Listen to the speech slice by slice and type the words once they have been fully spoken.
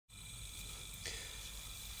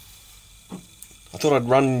thought I'd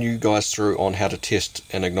run you guys through on how to test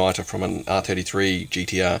an igniter from an R33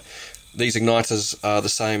 GTR. These igniters are the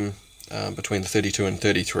same between the 32 and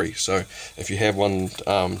 33, so if you have one,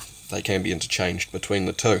 they can be interchanged between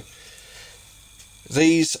the two.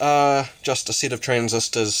 These are just a set of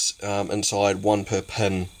transistors inside, one per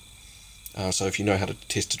pin. So if you know how to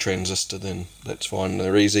test a transistor, then that's fine,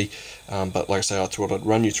 they're easy. But like I say, I thought I'd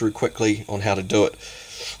run you through quickly on how to do it.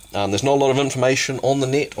 There's not a lot of information on the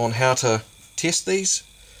net on how to test these.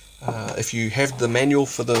 If you have the manual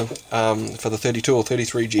for the 32 or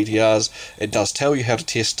 33 GTRs, it does tell you how to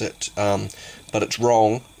test it, but it's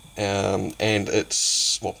wrong, and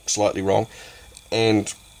it's, well, slightly wrong,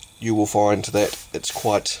 and you will find that it's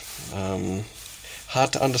quite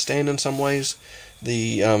hard to understand in some ways.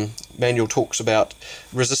 The manual talks about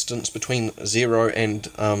resistance between 0 and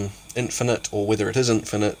infinite, or whether it is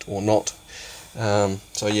infinite or not.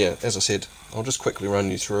 So yeah, as I said, I'll just quickly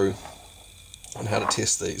run you through on how to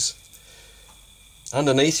test these.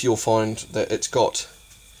 Underneath you'll find that it's got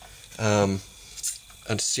a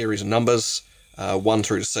series of numbers, 1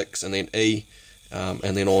 through to 6, and then E,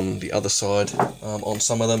 and then on the other side, on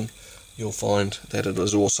some of them, you'll find that it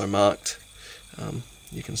is also marked.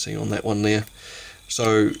 You can see on that one there.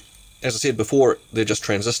 So, as I said before, they're just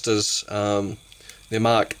transistors. They're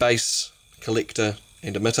marked base, collector,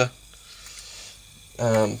 and emitter.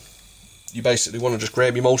 You basically want to just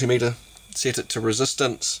grab your multimeter, set it to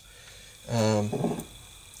resistance, and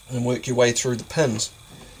work your way through the pins.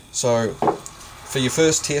 So for your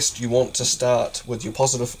first test, you want to start with your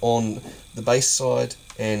positive on the base side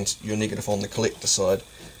and your negative on the collector side,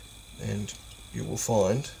 and you will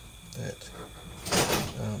find that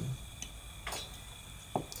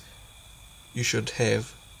you should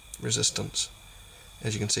have resistance.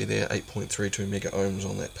 As you can see there, 8.32 mega ohms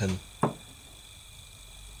on that pin.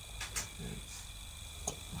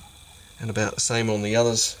 And about the same on the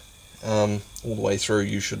others. All the way through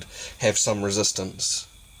you should have some resistance.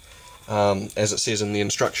 As it says in the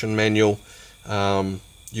instruction manual,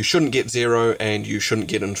 you shouldn't get 0 and you shouldn't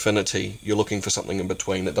get infinity. You're looking for something in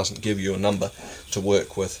between that doesn't give you a number to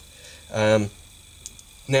work with.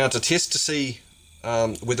 Now, to test to see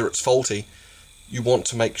whether it's faulty, you want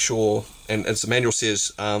to make sure, and as the manual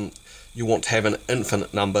says, you want to have an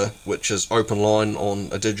infinite number, which is open line on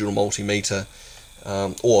a digital multimeter,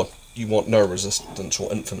 or you want no resistance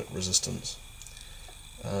or infinite resistance.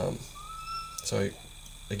 So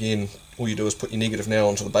again, all you do is put your negative now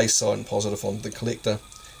onto the base side and positive onto the collector.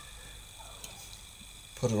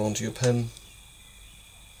 Put it onto your pin,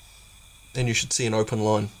 and you should see an open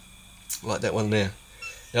line like that one there.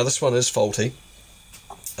 Now this one is faulty,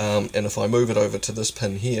 and if I move it over to this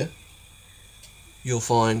pin here, you'll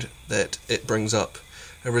find that it brings up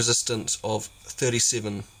a resistance of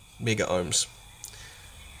 37 mega ohms.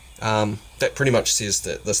 That pretty much says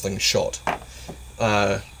that this thing's shot.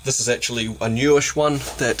 This is actually a newish one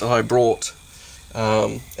that I brought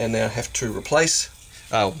and now have to replace,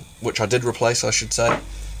 which I did replace, I should say.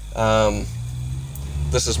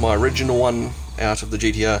 This is my original one out of the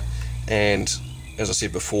GTR, and as I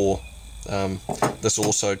said before, this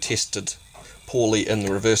also tested poorly in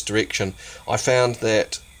the reverse direction. I found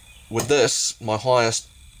that with this, my highest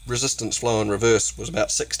resistance flow in reverse was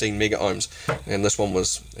about 16 mega ohms, and this one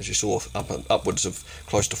was, as you saw, upwards of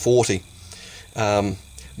close to 40.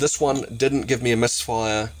 This one didn't give me a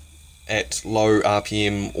misfire at low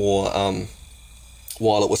RPM or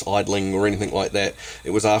while it was idling or anything like that.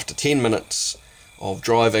 It was after 10 minutes of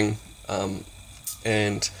driving,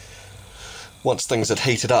 and once things had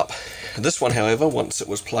heated up. This one, however, once it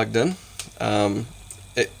was plugged in,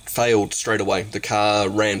 it failed straight away. The car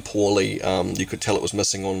ran poorly. You could tell it was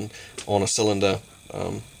missing on a cylinder.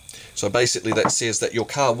 So basically that says that your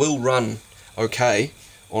car will run okay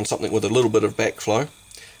on something with a little bit of backflow,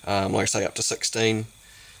 like I say up to 16,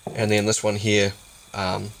 and then this one here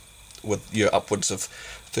with your upwards of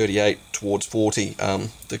 38 towards 40,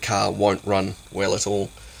 the car won't run well at all.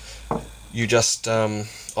 You just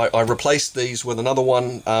I replaced these with another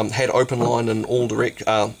one, had open line in all direct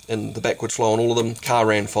in the backward flow on all of them. Car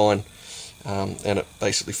ran fine, and it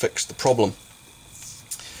basically fixed the problem.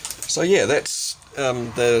 So yeah, that's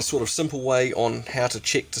the sort of simple way on how to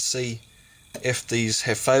check to see if these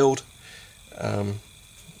have failed. I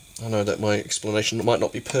know that my explanation might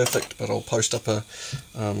not be perfect, but I'll post up a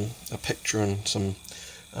picture and some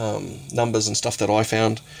numbers and stuff that I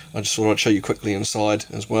found. I just thought I'd show you quickly inside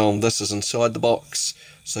as well. This is inside the box,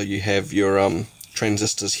 so you have your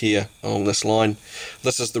transistors here along this line.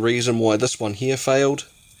 This is the reason why this one here failed.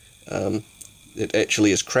 it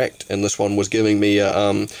actually is cracked, and this one was giving me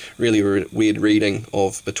a really weird reading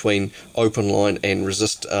of between open line and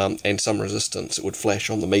and some resistance. It would flash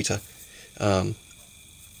on the meter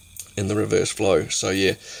in the reverse flow. So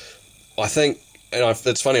yeah, I think, and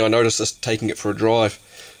it's funny, I noticed this taking it for a drive.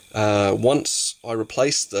 Once I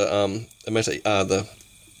replaced the emitter,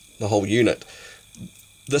 the whole unit,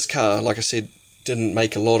 this car, like I said, didn't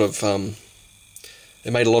make a lot of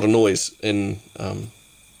it made a lot of noise in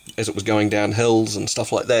as it was going down hills and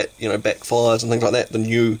stuff like that, you know, backfires and things like that. The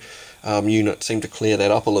new unit seemed to clear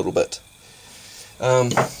that up a little bit.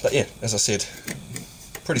 But yeah, as I said,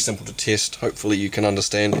 pretty simple to test. Hopefully you can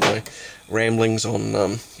understand my ramblings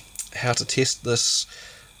on how to test this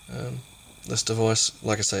this device.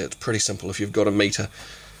 Like I say, it's pretty simple if you've got a meter.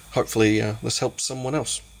 Hopefully this helps someone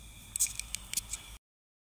else.